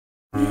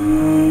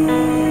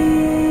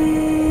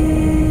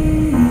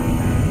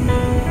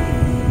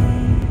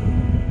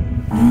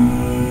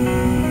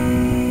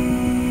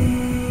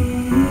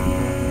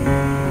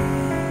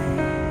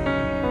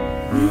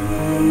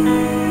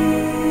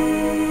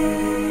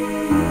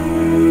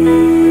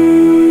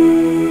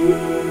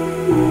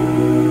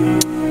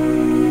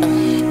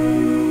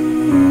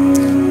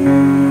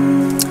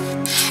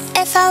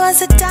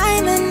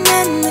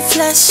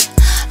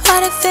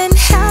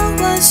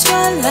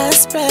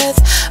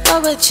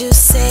you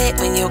say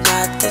when you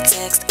got the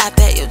text? I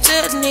bet you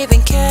didn't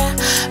even care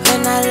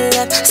when I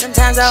left.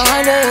 Sometimes I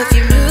wonder if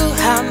you knew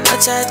how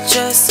much I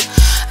just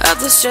of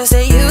the stress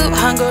that you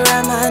hung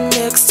around my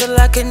neck. Still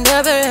I can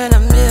never in a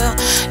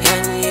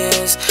million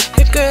years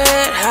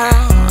regret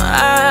how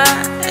I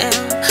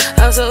am.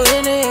 I'm so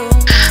into you.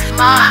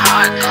 My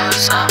heart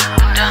goes up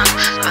and down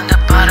from the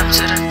bottom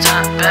to the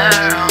top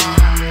bedroom.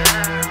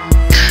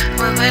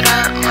 Move it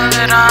up, move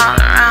it all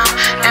around,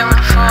 and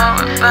with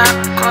forward,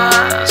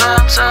 backwards.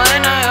 I'm so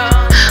into you.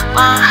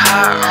 My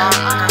heart on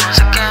the news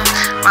again.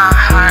 My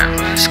heart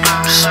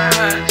re-screams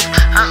words.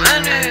 I'm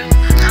into you.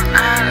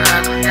 I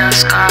love when you're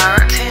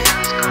scarlet.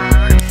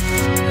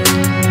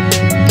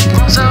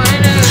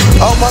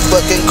 Oh my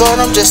fucking God,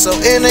 I'm just so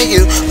into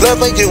you.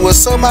 Loving you is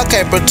something I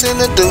can't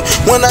pretend to do.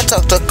 When I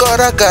talk to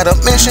God, I gotta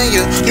mention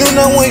you. You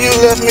know when you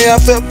left me,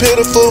 I felt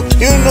pitiful.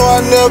 You know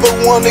I never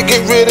wanted to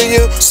get rid of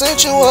you.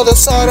 Sent you other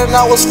side and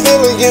I was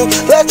feeling you.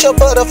 Let your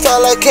butterfly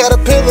like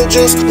caterpillar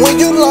juice.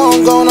 When you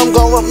long gone, I'm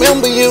gonna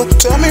remember you.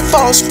 Tell me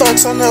false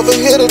facts, I never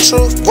hear the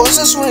truth.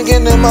 Voices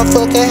ringing in my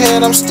fucking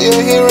head, I'm still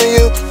hearing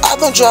you.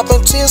 I've been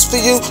dropping tears for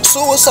you.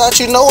 Suicide,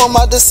 you know what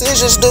my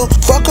decisions do.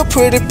 Fuck a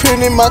pretty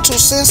penny, my 2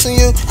 cents in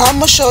you.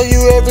 I'ma show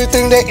you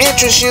everything that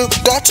interests you.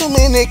 Got too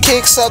many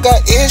kicks, I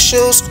got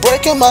issues.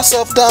 Breaking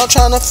myself down,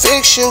 trying to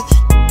fix you.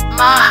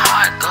 My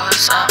heart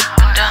goes up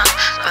and down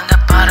from the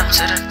bottom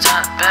to the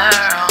top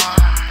bedroom.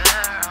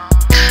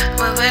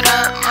 Move it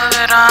up, move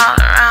it all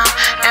around,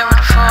 and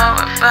with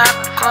forward,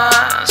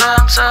 backwards.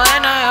 I'm so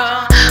into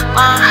you.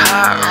 My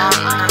heart on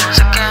the news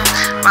again.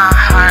 My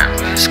heart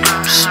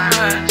re-screams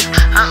words.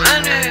 I'm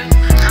into you.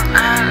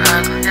 I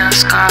love when you're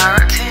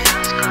scarlet.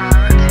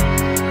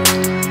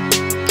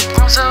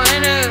 I'm so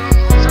into you.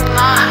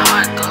 My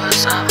heart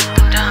goes up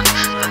and down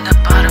from the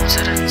bottom to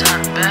the top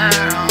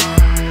bedroom.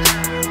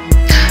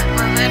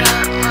 Move it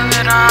up, move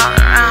it all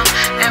around,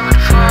 and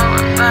with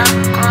forward,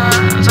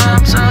 backwards.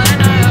 I'm so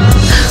into you.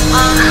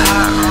 My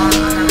heart on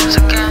the news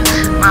again.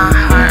 My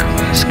heart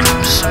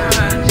re-screams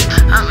words.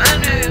 I'm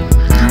into you.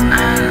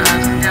 I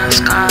love when you're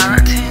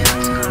scarlet.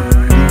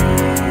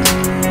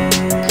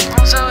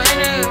 I'm so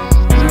into you.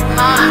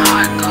 My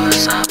heart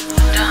goes up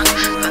and down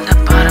from the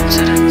bottom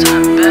to the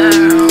top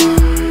bedroom.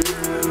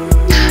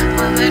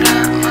 Move it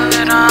up, move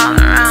it all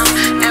around,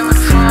 and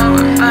with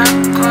forward,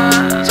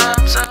 backwards.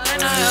 I'm so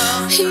into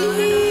you.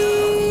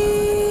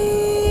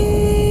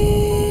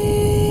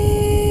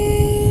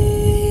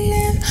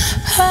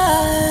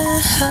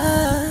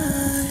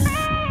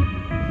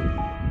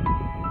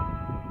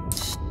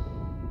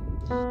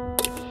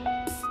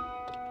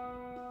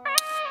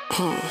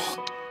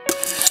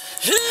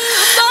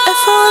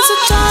 If I was a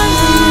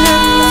diamond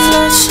in the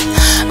flesh,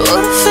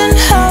 what if in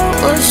hell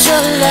was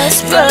your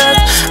last breath?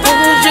 What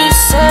would you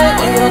say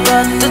when you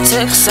got the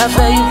text? I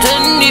bet you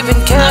didn't even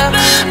care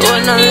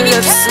when I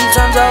left.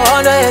 Sometimes I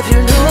wonder if you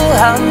knew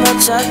how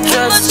much I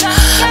trust.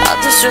 All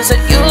the stress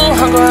that you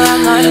hung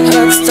around my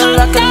neck. Still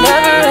I could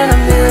never in a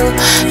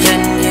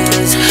million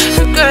years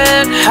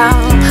regret how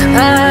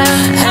I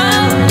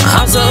am.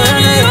 I'm so